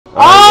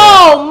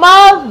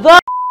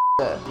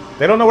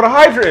They don't know what a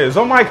Hydra is.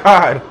 Oh my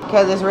god.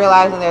 Because it's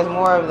realizing there's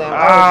more of them.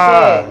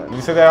 Ah, Oh, shit.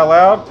 You said that out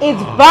loud?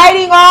 It's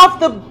biting off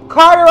the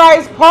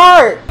cauterized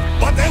part.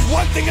 But there's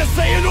one thing a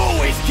Saiyan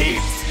always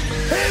keeps.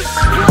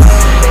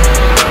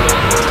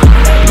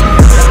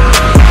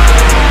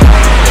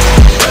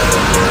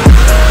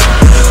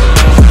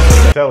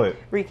 Tell it.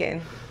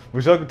 Rican.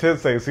 Mushoku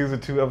Tensei, Season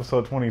 2,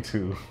 Episode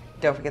 22.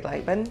 Don't forget the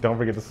like button. Don't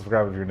forget to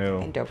subscribe if you're new.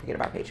 And don't forget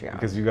about Patreon.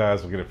 Because you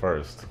guys will get it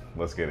first.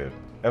 Let's get it.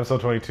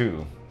 Episode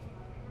 22.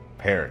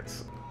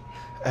 Parents.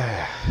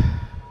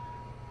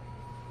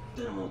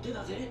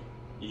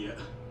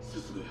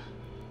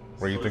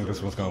 Where you think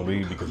this one's gonna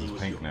lead because it's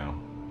pink now?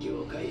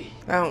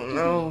 I don't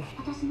know.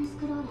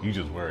 You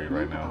just worried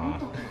right now,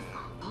 huh?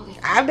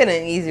 I've been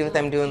uneasy with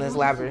them doing this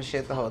labyrinth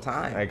shit the whole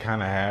time. I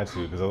kind of had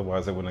to, because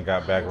otherwise they wouldn't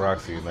have got back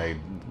Roxy, and they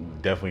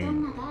definitely...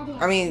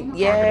 I mean,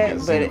 yeah,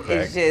 but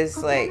it's just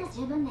like...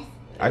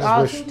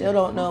 Y'all still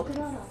don't know.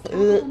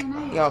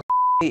 Y'all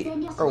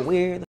are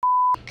weird.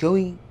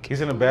 Going.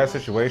 He's in a bad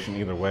situation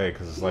either way,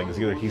 because it's like, it's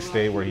either he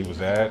stayed where he was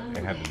at and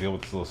had to deal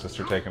with his little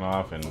sister taking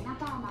off and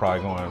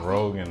probably going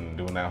rogue and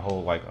doing that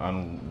whole, like,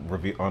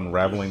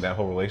 unraveling that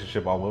whole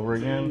relationship all over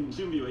again,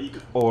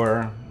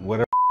 or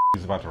whatever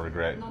he's about to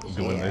regret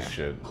doing this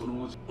shit.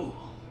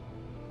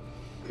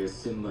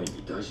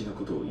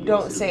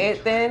 Don't say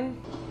it then.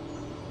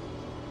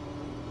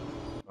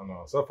 I don't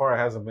know. So far it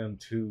hasn't been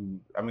too,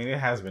 I mean, it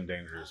has been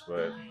dangerous,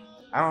 but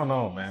I don't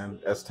know, man.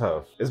 That's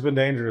tough. It's been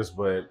dangerous,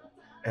 but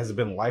has it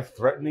been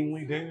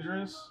life-threateningly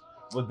dangerous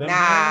with them?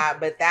 Nah,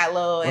 but that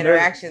little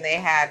interaction they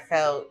had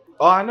felt...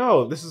 Oh, I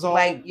know. This is all...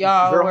 Like,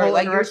 y'all were,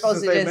 like, you're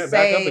supposed to just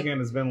say... back up again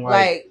has been,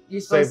 like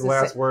you're supposed save the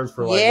last words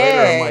for, like, yeah.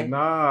 later. I'm like,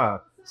 nah.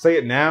 Say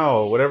it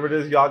now. Whatever it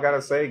is y'all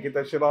gotta say, get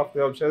that shit off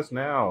your chest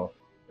now.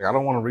 Like, I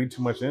don't want to read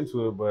too much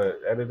into it, but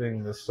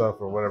editing this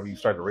stuff or whatever, you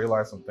start to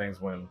realize some things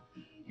when,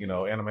 you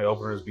know, anime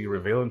openers be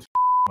revealing too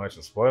much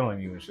and spoiling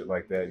you and shit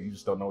like that. You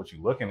just don't know what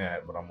you're looking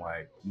at. But I'm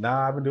like,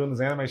 nah, I've been doing this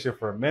anime shit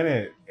for a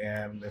minute,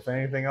 and if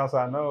anything else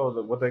I know,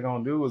 that what they're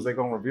gonna do is they're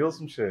gonna reveal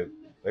some shit.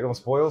 They're gonna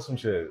spoil some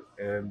shit,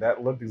 and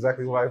that looked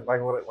exactly like I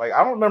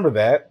don't remember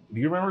that.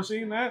 Do you remember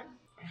seeing that?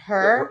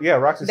 Her? Yeah,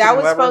 Roxy. That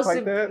was supposed like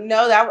to. that?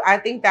 No, I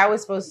think that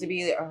was supposed to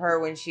be her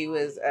when she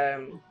was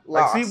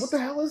lost. Like, see, what the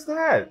hell is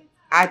that?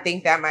 I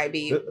think that might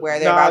be where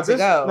they're about to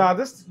go. Nah,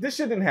 this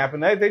shit didn't happen.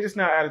 They just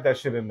now added that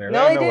shit in there.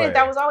 No, they didn't.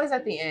 That was always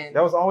at the end.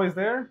 That was always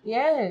there?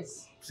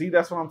 Yes. See,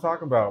 that's what I'm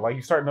talking about. Like,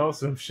 you start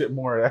noticing shit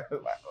more.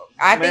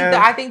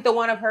 I think the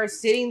one of her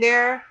sitting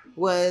there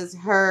was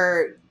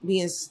her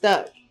being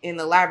stuck in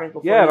the labyrinth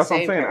before. Yeah, that's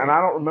what I'm saying. And I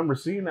don't remember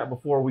seeing that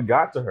before we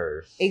got to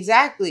her.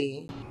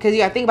 Exactly. Because you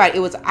gotta think about it. It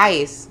was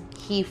ice.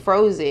 He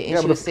froze it, and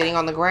she was sitting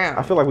on the ground.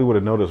 I feel like we would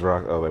have noticed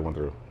Roxy. Oh, they went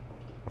through.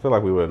 I feel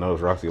like we would have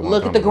noticed Roxy.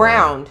 Look at the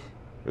ground.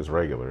 It's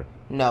regular.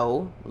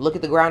 No, look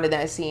at the ground in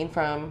that scene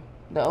from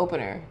the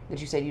opener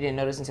that you said you didn't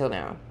notice until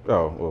now.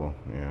 Oh, well,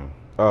 yeah.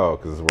 Oh,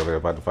 because it's where they're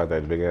about to fight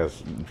that big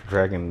ass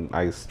dragon,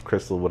 ice,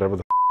 crystal, whatever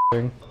the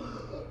thing.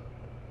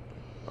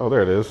 Oh,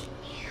 there it is.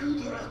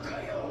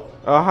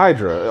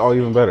 Hydra. Oh,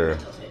 even better.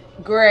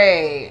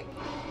 Great.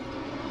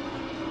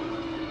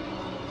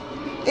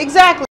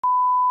 Exactly.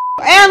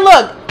 And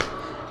look.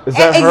 Is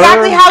that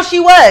exactly her? how she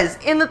was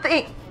in the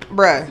thing,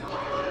 bruh.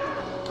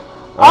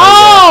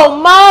 Oh,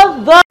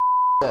 mother.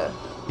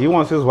 He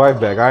wants his wife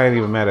back. I ain't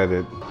even mad at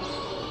it.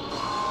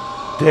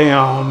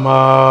 Damn.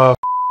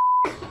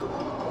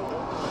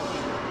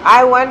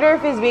 I wonder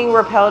if it's being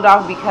repelled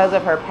off because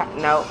of her.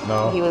 No.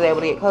 He was able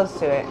to get close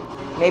to it.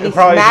 Maybe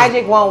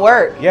magic won't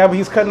work. Yeah, but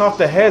he's cutting off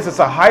the heads. It's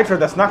a Hydra.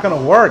 That's not going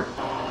to work.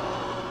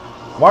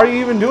 Why are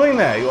you even doing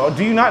that?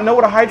 Do you not know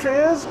what a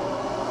Hydra is?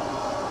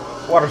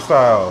 Water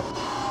style.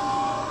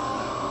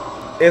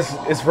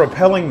 It's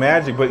repelling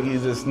magic, but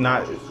he's just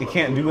not. It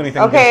can't do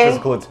anything against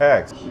physical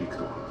attacks.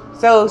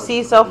 So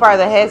see, so far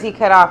the heads he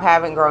cut off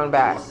haven't grown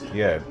back.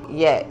 Yet.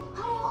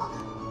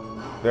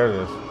 There it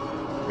is.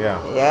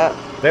 Yeah. Yep.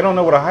 They don't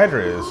know what a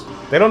Hydra is.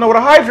 They don't know what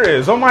a Hydra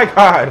is. Oh my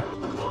god.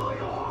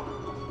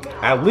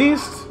 At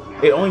least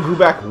it only grew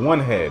back one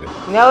head.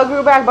 No, it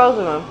grew back both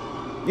of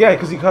them. Yeah,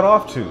 because he cut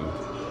off two.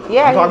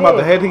 Yeah, I'm talking about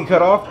the head he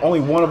cut off.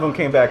 Only one of them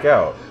came back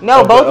out.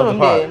 No, both of them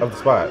did. Of the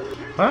spot.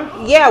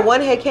 Huh? Yeah,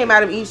 one head came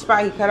out of each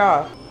spot he cut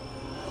off.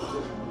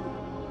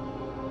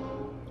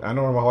 I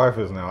know where my wife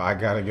is now. I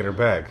gotta get her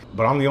back.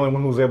 But I'm the only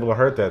one who's able to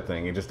hurt that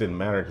thing. It just didn't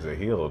matter because it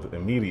healed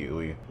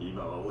immediately.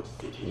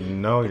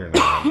 No, you're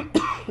not.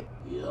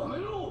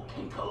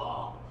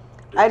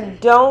 I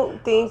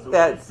don't think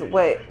that's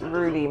what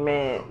Rudy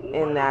meant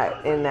in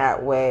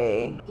that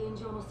way.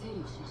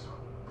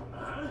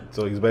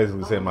 So he's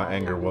basically saying my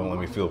anger won't let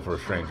me feel for a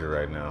stranger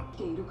right now.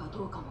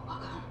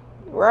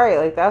 Right,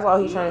 like that's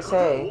all he's trying to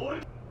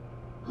say.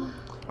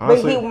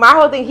 Honestly, but my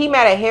whole thing, he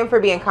mad at him for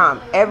being calm.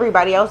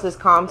 Everybody else is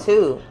calm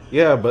too.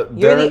 Yeah, but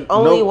you're the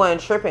only one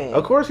tripping.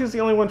 Of course, he's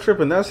the only one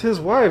tripping. That's his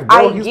wife,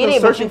 bro. I get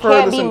it, but you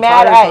can't be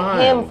mad at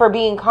him for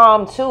being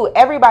calm too.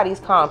 Everybody's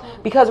calm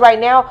because right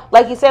now,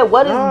 like you said,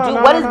 what is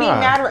being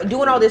mad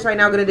doing all this right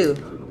now gonna do?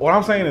 What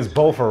I'm saying is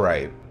both are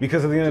right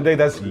because at the end of the day,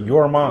 that's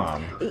your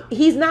mom.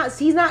 He's not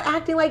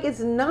acting like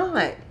it's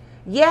not.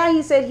 Yeah,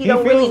 he said he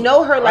don't really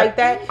know her like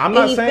that. I'm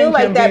not saying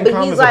him being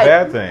calm is a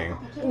bad thing.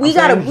 We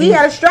gotta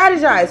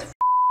strategize.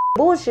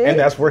 Bullshit. And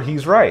that's where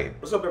he's right.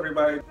 What's up,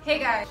 everybody? Hey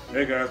guys.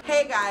 Hey guys.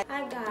 Hey guys.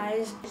 Hi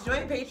guys.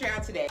 Join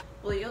Patreon today.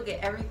 Well, you'll get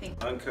everything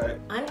Uncut.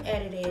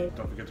 Unedited.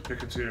 Don't forget to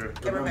pick a tier.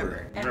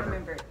 and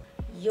remember.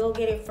 You'll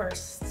get it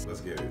first.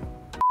 Let's get it.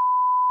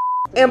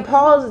 And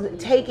Paul's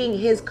taking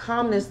his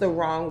calmness the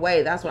wrong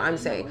way. That's what I'm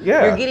saying.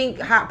 Yeah. You're getting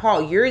hot,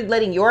 Paul. You're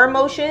letting your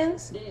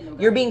emotions.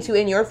 You're being too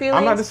in your feelings.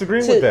 I'm not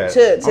disagreeing with that.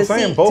 I'm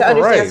saying both to are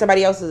understand right.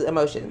 somebody else's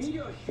emotions.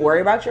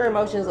 Worry about your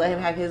emotions. Let him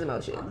have his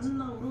emotions.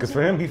 Because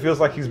for him, he feels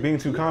like he's being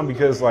too calm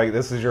because like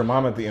this is your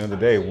mom at the end of the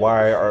day.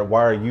 Why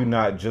are you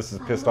not just as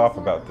pissed off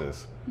about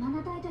this?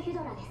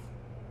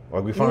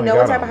 Like we finally you know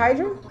got what type him. of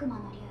hydra?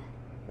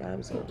 Yeah,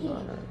 I'm so.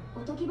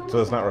 So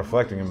it's not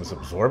reflecting him; it's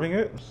absorbing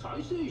it.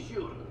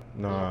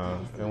 Nah,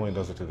 it only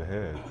does it to the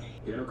head.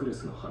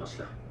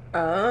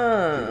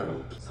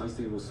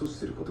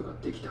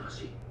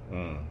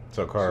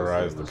 So it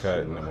cauterized the cut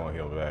and it won't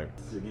heal back.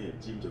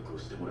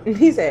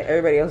 He said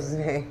everybody else is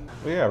saying.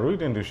 But yeah, Rudy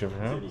didn't do shit for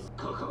him.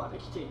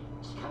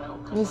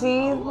 You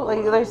see,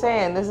 like they're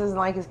saying, this isn't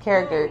like his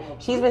character.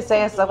 She's been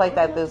saying stuff like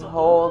that this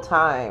whole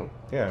time.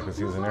 Yeah, because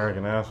he's an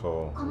arrogant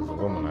asshole. He's a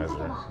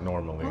womanizer,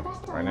 normally.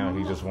 Right now,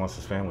 he just wants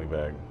his family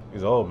back.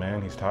 He's old,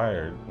 man. He's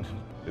tired.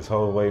 His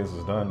whole ways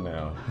is done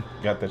now.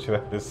 Got that shit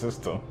out of his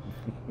system.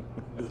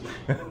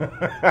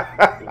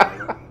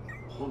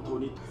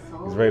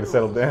 He's ready to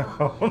settle down.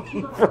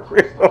 For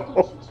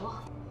real.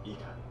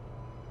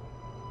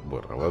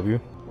 What, I love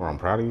you? Or I'm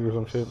proud of you or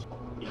some shit?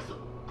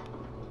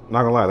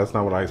 Not gonna lie, that's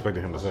not what I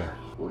expected him to say.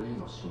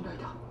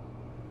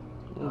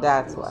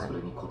 That's why.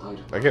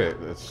 I get it.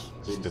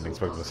 Just didn't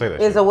expect him to say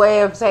that. It's a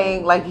way of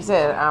saying, like you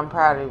said, I'm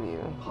proud of you.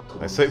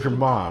 I save your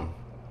mom,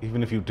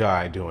 even if you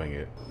die doing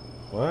it.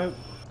 What?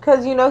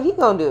 Cause you know he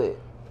gonna do it.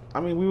 I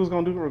mean, we was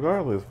gonna do it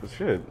regardless, but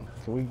shit.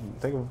 Can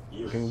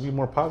we be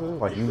more positive?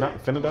 Like you not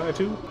finna die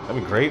too?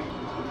 That'd be great.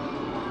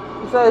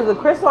 So is the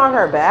crystal on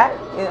her back?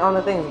 On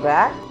the thing's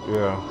back?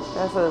 Yeah.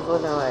 That's what it's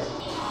looking like.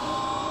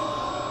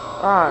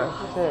 Oh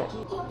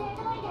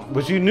shit.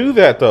 But you knew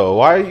that though.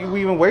 Why you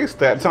even waste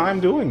that time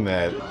doing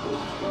that?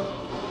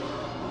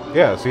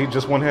 Yeah, see,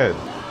 just one head.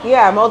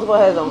 Yeah, multiple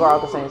heads don't grow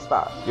out the same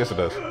spot. Yes, it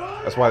does.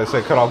 That's why they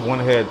say cut off one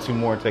head, two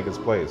more take its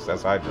place.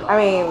 That's Hydra. I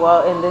mean,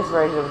 well, in this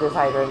version of this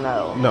Hydra,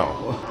 no.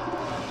 No.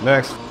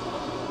 Next.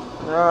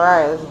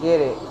 Alright, let's get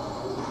it.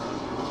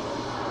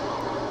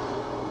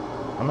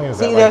 How many is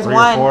See, that, like there's 3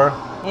 one. or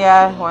 4?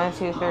 Yeah, 1,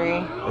 2, 3.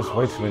 There's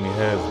way too many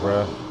heads,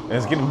 bro. And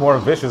it's getting more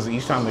vicious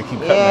each time they keep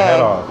cutting the head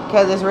off.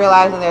 Because it's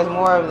realizing there's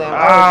more of them.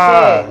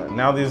 Ah! Oh, shit.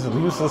 Now these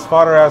useless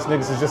fodder ass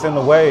niggas is just in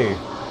the way.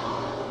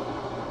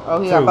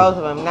 Oh, he got both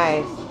of them.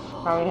 Nice.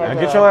 Now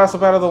get your ass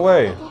up out of the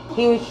way.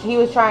 He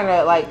was trying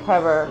to like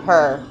cover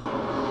her.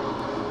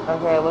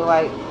 Okay, it looked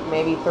like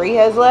maybe 3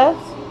 heads left.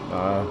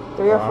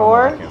 3 or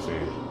 4. I can't see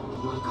it.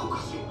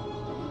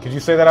 Could you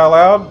say that out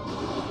loud?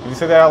 Can you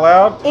say that out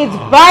loud? It's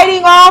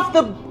biting off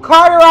the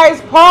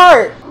cauterized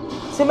part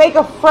to make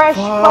a fresh.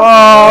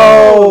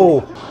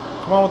 Oh!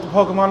 Come on with the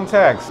Pokemon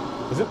attacks.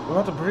 Is it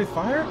about to breathe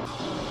fire?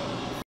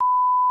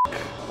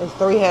 There's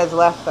 3 heads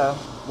left though.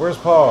 Where's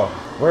Paul?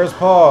 Where's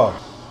Paul?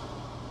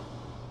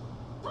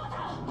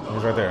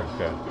 He's right there.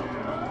 Okay.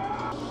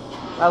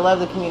 I love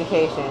the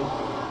communication.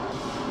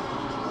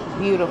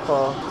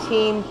 Beautiful.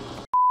 Team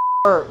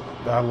work.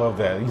 I love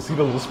that. You see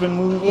the little spin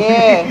move?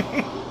 Yeah.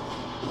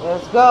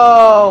 Let's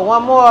go.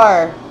 One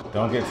more.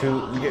 Don't get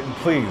too,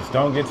 please,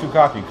 don't get too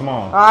cocky. Come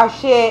on. Ah,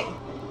 shit.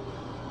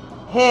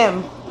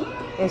 Him.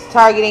 It's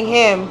targeting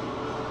him.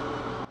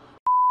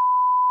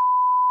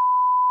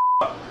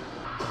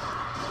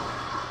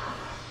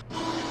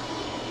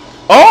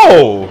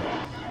 Oh!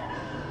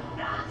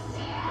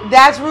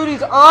 That's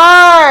Rudy's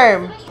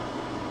arm.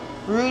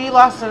 Rudy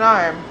lost an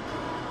arm.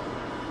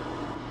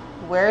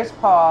 Where's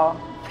Paul?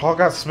 Paul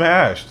got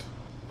smashed.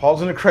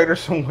 Paul's in a crater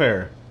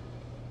somewhere.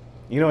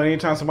 You know,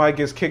 anytime somebody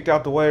gets kicked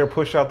out the way or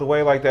pushed out the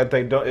way like that,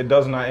 it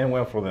does not end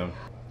well for them.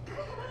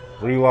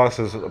 Rudy lost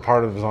a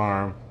part of his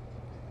arm,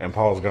 and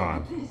Paul's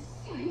gone.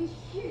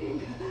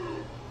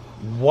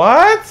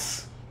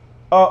 What?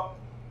 Oh,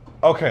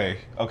 okay.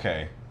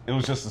 It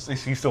was just,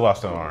 he still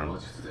lost an arm.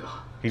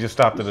 He just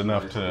stopped it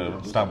enough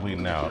to stop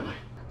bleeding out.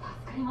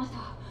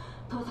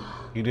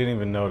 You didn't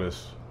even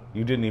notice.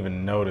 You didn't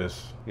even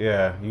notice.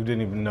 Yeah, you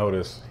didn't even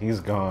notice.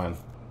 He's gone.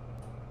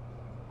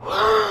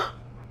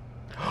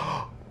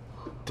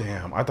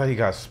 Damn, I thought he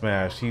got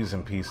smashed. He's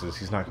in pieces.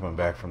 He's not coming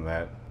back from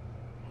that.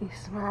 He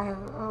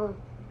smiled.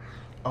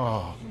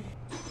 Oh.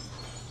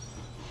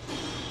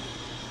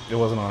 It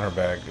wasn't on her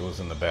back. It was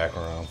in the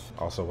background.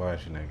 Also, why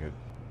is she naked?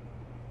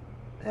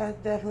 That's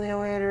definitely a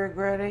way to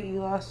regret it. You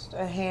lost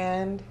a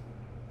hand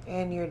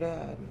and your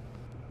dad.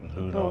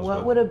 Who knows but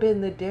what would have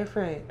been the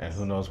difference? And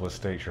who knows what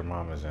state your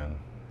mom is in?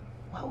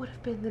 What would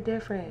have been the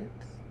difference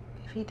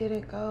if he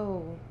didn't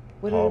go?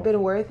 Would it have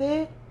been worth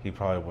it? He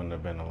probably wouldn't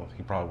have been.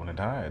 He probably wouldn't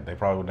have died. They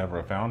probably would never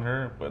have found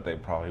her, but they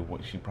probably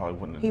would. She probably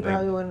wouldn't have. He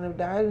probably wouldn't have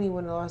died, and he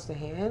wouldn't have lost a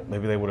hand.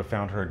 Maybe they would have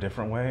found her a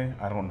different way.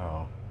 I don't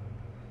know.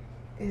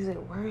 Is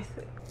it worth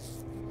it?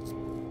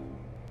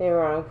 They're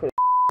wrong for the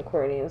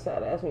accordion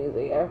sad ass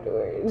music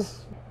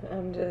afterwards.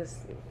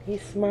 He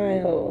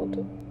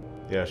smiled.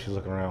 Yeah, she's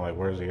looking around like,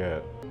 where's he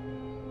at?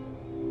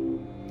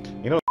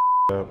 You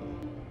know,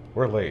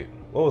 we're late.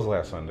 What was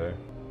last Sunday?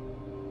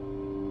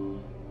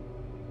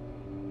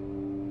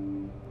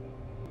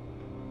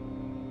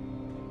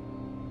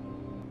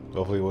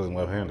 Hopefully it wasn't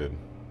left-handed.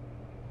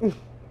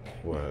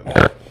 What?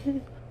 I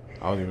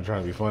wasn't even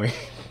trying to be funny.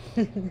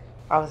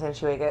 All of a sudden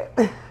she wake up.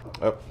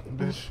 Oh,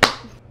 bitch.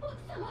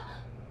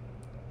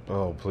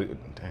 Oh, please.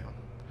 Damn.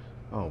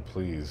 Oh,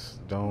 please.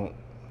 Don't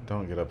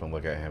get up and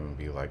look at him and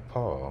be like,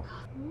 Paul.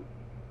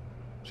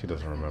 She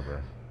doesn't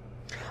remember.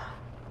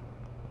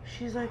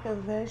 She's like a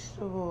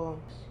vegetable.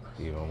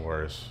 Even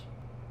worse.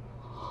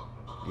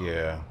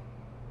 Yeah.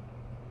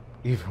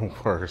 Even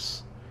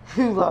worse.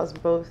 You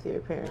lost both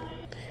your parents.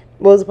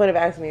 What was the point of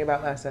asking me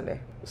about last Sunday?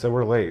 So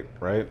we're late,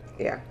 right?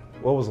 Yeah.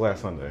 What was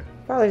last Sunday?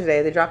 Father's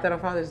Day. They dropped that on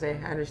Father's Day.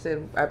 I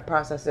understood. I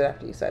processed it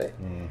after you said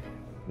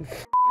it.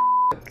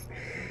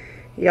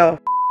 Yo.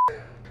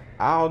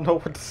 I don't know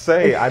what to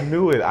say. I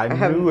knew it. I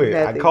knew it.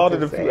 I called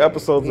it a few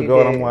episodes ago,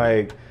 and I'm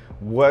like,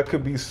 what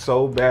could be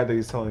so bad that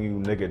he's telling you,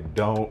 nigga,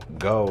 don't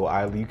go.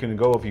 You can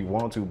go if you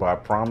want to, but I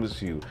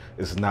promise you,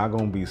 it's not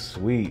going to be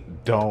sweet.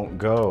 Don't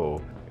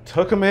go. It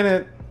took a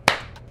minute,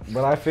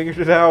 but I figured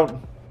it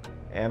out,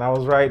 and I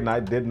was right, and I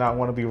did not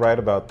want to be right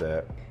about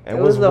that. And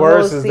what's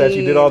worse is that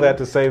she did all that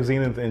to save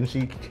Zenith, and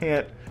she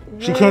can't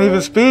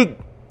even speak.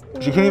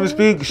 She can't even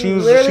speak.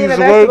 She's literally in a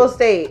vegetable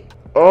state.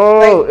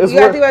 Oh, like, you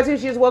gotta think about it too.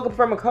 She just woke up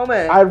from a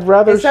coma. I'd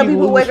rather some she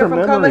people lose wake her up from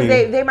memory.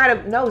 comas. They might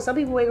have some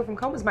people wake up from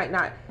comas might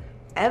not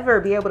ever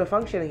be able to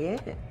function again.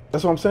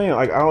 That's what I'm saying.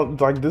 Like I don't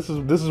like this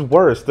is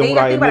worse than what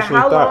I initially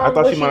thought. I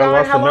thought she might have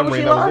lost her memory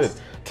and that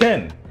was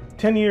it.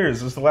 10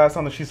 years is the last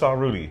time that she saw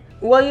Rudy.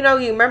 Well,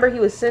 you remember he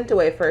was sent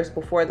away first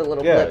before the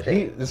little blip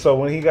thing. So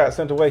when he got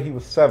sent away, he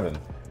was 7.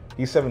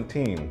 He's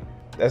 17.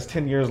 That's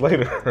 10 years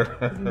later.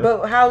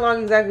 But how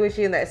long exactly was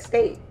she in that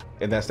state?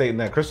 In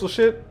that crystal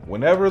shit?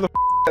 Whenever the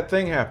that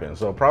thing happened.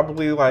 So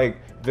probably like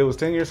if it was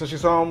 10 years since she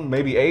saw him,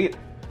 maybe 8.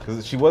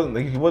 Because he wasn't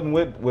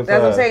with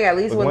that's what I'm saying, at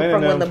least from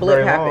when the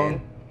blip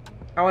happened.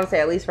 I want to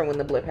say at least from when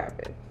the blip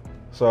happened.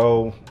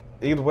 So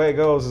either way it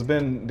goes, it's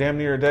been damn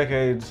near a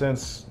decade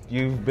since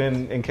you've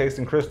been encased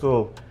in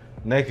crystal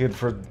naked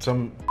for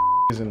some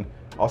reason.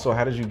 Also,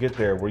 how did you get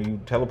there? Were you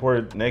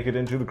teleported naked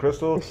into the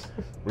crystal?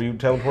 Were you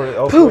teleported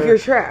elsewhere? Poof, you're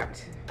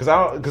trapped.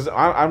 Because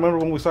I remember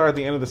when we saw her at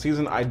the end of the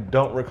season, I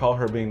don't recall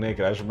her being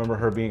naked. I just remember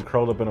her being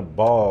curled up in a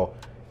ball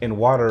in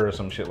water or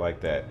some shit like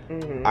that.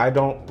 Mm-hmm. I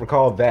don't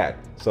recall that.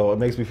 So it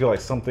makes me feel like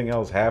something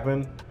else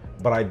happened,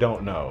 but I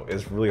don't know.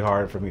 It's really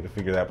hard for me to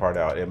figure that part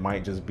out. It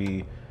might just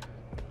be,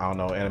 I don't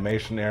know,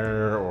 animation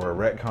error or a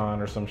retcon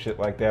or some shit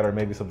like that, or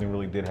maybe something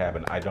really did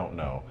happen. I don't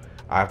know.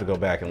 I have to go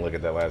back and look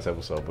at that last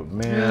episode, but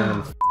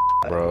man,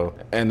 bro.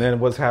 And then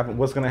what's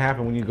gonna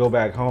happen when you go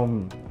back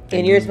home?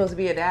 And you're supposed to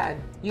be a dad.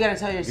 You gotta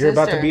tell your sister.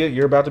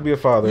 You're about to be a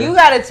father. You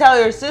gotta tell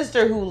your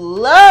sister who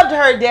loved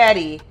her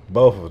daddy.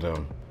 Both of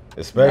them,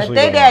 especially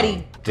their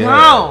daddy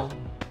gone.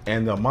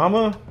 And the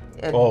mama,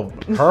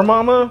 her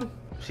mama,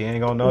 she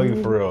ain't gonna know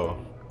you for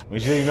real. I mean,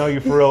 she didn't know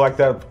you for real like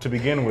that to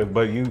begin with,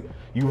 but you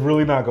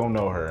really not gonna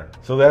know her.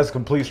 So that's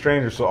complete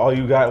stranger. So all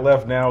you got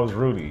left now is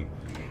Rudy.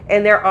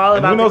 And they're all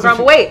about the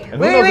crumble. Who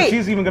knows if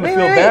she's even gonna feel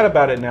bad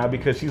about it now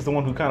because she's the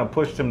one who kind of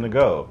pushed him to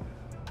go.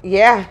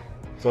 Yeah.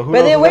 So who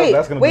knows if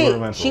that's gonna be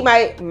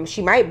revengeful.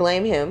 She might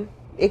blame him.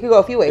 It could go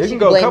a few ways. She can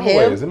go a couple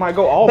ways. It might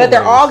go all the ways. But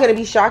they're all gonna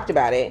be shocked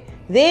about it.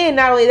 Then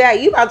not only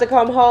that, you about to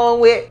come home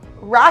with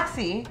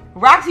Roxy.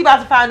 Roxy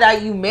about to find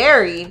out you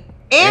married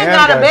and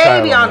got a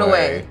baby on the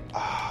way.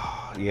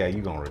 Yeah,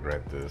 you gonna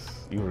regret this.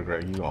 You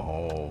gonna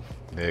oh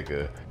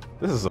nigga.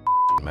 This is a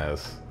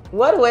mess.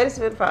 What a way to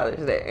spend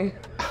Father's Day.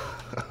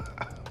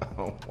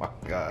 Oh my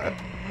God.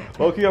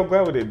 Loki, I'm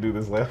glad we didn't do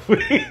this last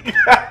week.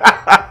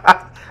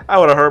 I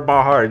would have hurt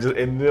my heart just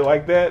ending it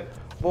like that.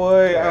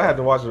 Boy, I had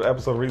to watch an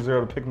episode of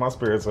ReZero to pick my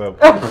spirits up.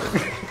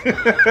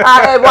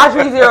 I watch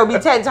ReZero be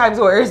 10 times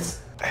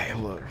worse. Hey,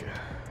 look.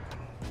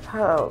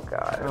 Oh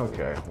God.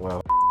 Okay,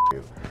 well,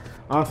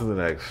 on to the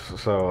next.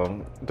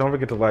 So don't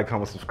forget to like,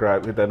 comment,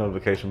 subscribe, hit that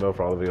notification bell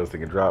for all the videos that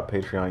get dropped.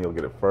 Patreon, you'll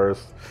get it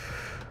first.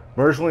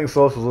 Merch link,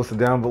 socials listed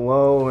down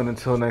below. And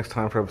until next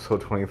time for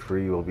episode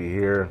 23, you will be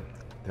here.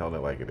 Telling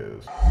it like it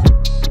is.